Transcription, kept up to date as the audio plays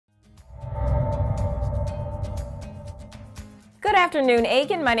Good afternoon,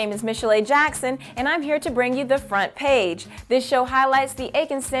 Aiken. My name is Michel'le Jackson, and I'm here to bring you the front page. This show highlights the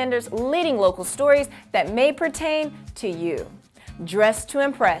Aiken Standard's leading local stories that may pertain to you. Dress to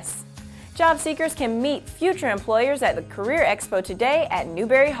impress. Job seekers can meet future employers at the Career Expo today at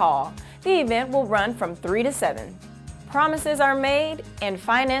Newberry Hall. The event will run from 3 to 7. Promises are made and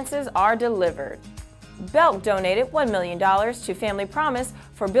finances are delivered. Belk donated $1 million to Family Promise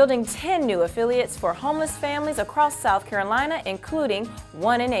for building 10 new affiliates for homeless families across South Carolina, including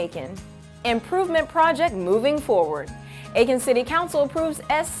one in Aiken. Improvement project moving forward. Aiken City Council approves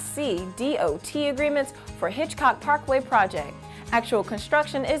SCDOT agreements for Hitchcock Parkway project. Actual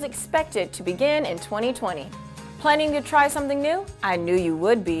construction is expected to begin in 2020. Planning to try something new? I knew you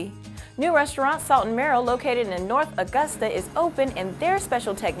would be. New restaurant Salt and Marrow, located in North Augusta, is open, and their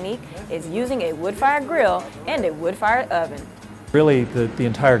special technique is using a wood-fired grill and a wood-fired oven. Really, the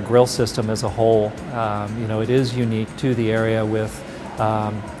entire grill system as a whole, it is unique to the area with,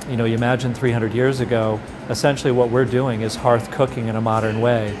 you imagine 300 years ago, essentially what we're doing is hearth cooking in a modern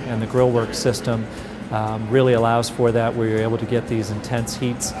way, and the Grillworks system really allows for that, where you're able to get these intense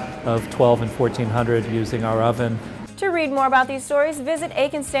heats of 12 and 1400 using our oven. To read more about these stories, visit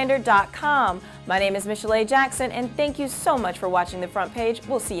aikenstandard.com. My name is Michel'le Jackson, and thank you so much for watching the front page.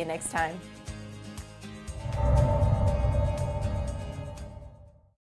 We'll see you next time.